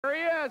Here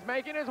he is,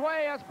 making his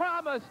way as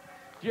promised.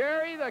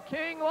 Jerry the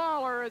King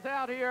Lawler is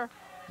out here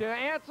to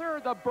answer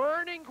the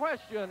burning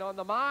question on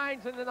the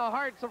minds and in the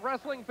hearts of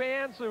wrestling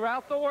fans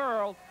throughout the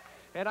world.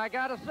 And I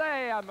got to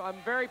say, I'm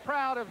very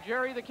proud of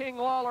Jerry the King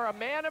Lawler, a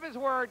man of his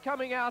word,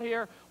 coming out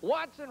here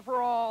once and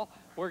for all.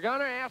 We're going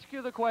to ask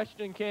you the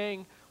question,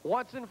 King,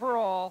 once and for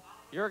all.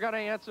 You're going to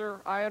answer.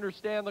 I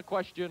understand the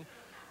question.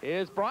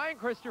 Is Brian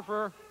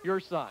Christopher your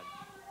son?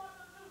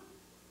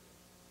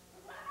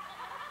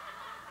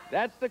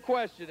 That's the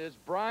question. Is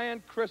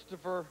Brian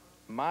Christopher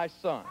my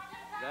son?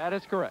 That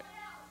is correct.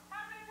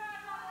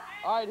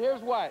 All right,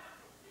 here's what.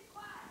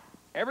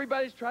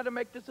 Everybody's trying to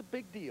make this a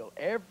big deal.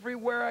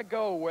 Everywhere I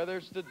go, whether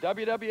it's the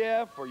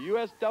WWF or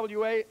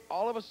USWA,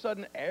 all of a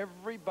sudden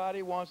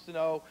everybody wants to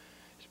know,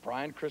 is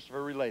Brian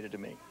Christopher related to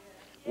me?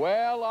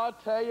 Well, I'll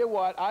tell you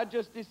what, I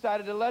just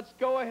decided to let's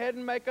go ahead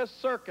and make a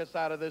circus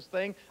out of this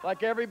thing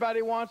like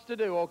everybody wants to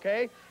do,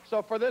 okay?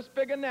 So for this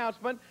big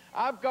announcement,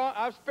 I've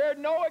spared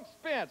no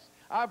expense.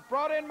 I've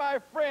brought in my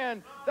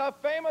friend, the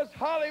famous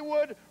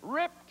Hollywood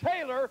Rip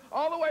Taylor,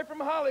 all the way from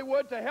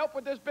Hollywood to help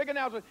with this big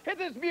announcement. Hit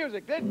this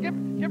music. Give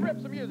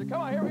Rip some music.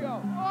 Come on, here we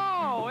go.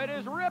 Oh, it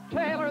is Rip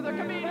Taylor, the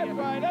comedian. That's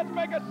right. Let's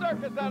make a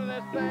circus out of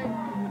this thing.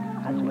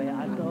 I swear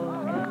I go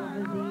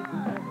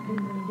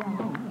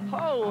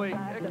Holy,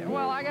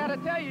 well, I got to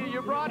tell you,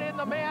 you brought in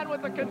the man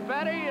with the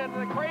confetti and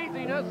the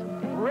craziness,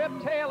 Rip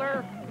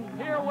Taylor,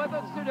 here with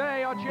us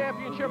today on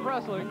Championship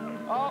Wrestling.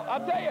 Oh,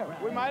 I'll tell you,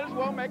 we might as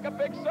well make a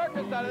big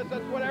circus out of this.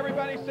 That's what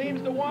everybody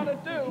seems to want to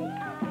do.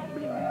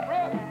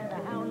 Rip,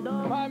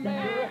 my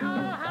man. Hey,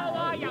 how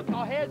are you?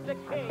 Oh, here's the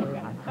king.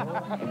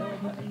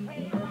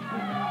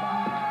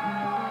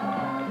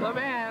 The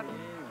man.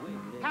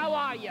 How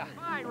are you?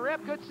 Fine,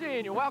 Rip, good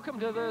seeing you. Welcome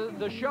to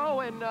the show,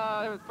 and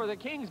for the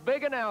King's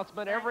big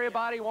announcement,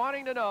 everybody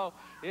wanting to know,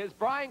 is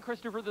Brian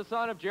Christopher the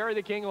son of Jerry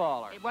the King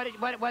Lawler? What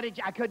did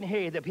you, I couldn't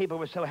hear you. The people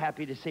were so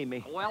happy to see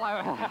me. Well,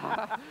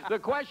 the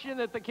question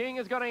that the King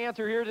is going to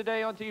answer here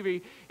today on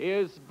TV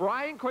is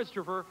Brian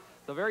Christopher,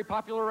 the very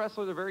popular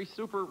wrestler, the very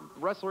super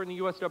wrestler in the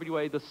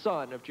USWA, the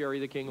son of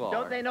Jerry the King Lawler.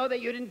 Don't they know that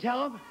you didn't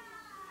tell them?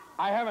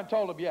 I haven't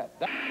told him yet.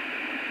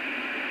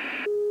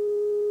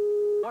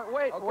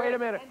 Wait a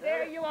minute. And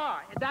there you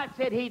are. That's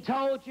it. He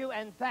told you,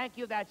 and thank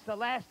you. That's the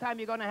last time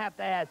you're going to have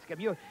to ask him.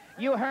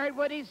 You heard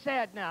what he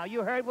said now.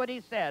 You heard what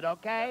he said,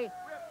 okay?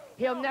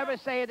 He'll never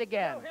say it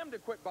again. Tell him to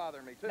quit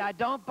bothering me, too. Now,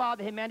 don't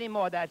bother him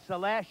anymore. That's the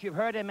last. You've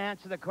heard him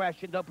answer the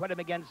question. Don't put him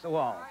against the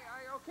wall.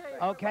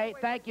 Okay?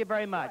 Thank you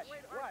very much.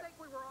 I think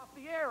we were off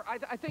the air.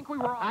 I think we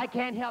were off. I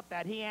can't help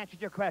that. He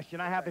answered your question.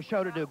 I have a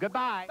show to do.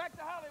 Goodbye. Back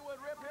to Hollywood,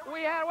 Rip.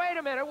 Wait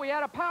a minute. We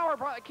had a power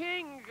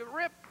King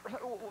Rip.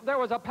 There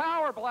was a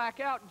power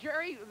blackout.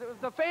 Jerry,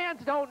 the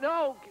fans don't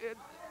know.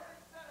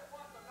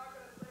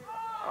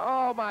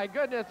 Oh my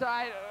goodness!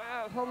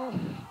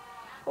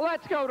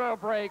 Let's go to a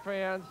break,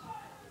 fans.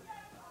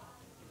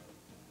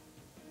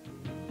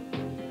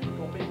 It's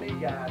gonna be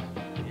me, guys.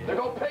 They're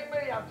gonna pick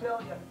me. I'm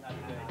telling you.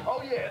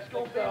 Oh yeah, it's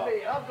gonna be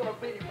me. I'm gonna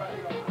beat him right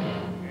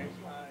here.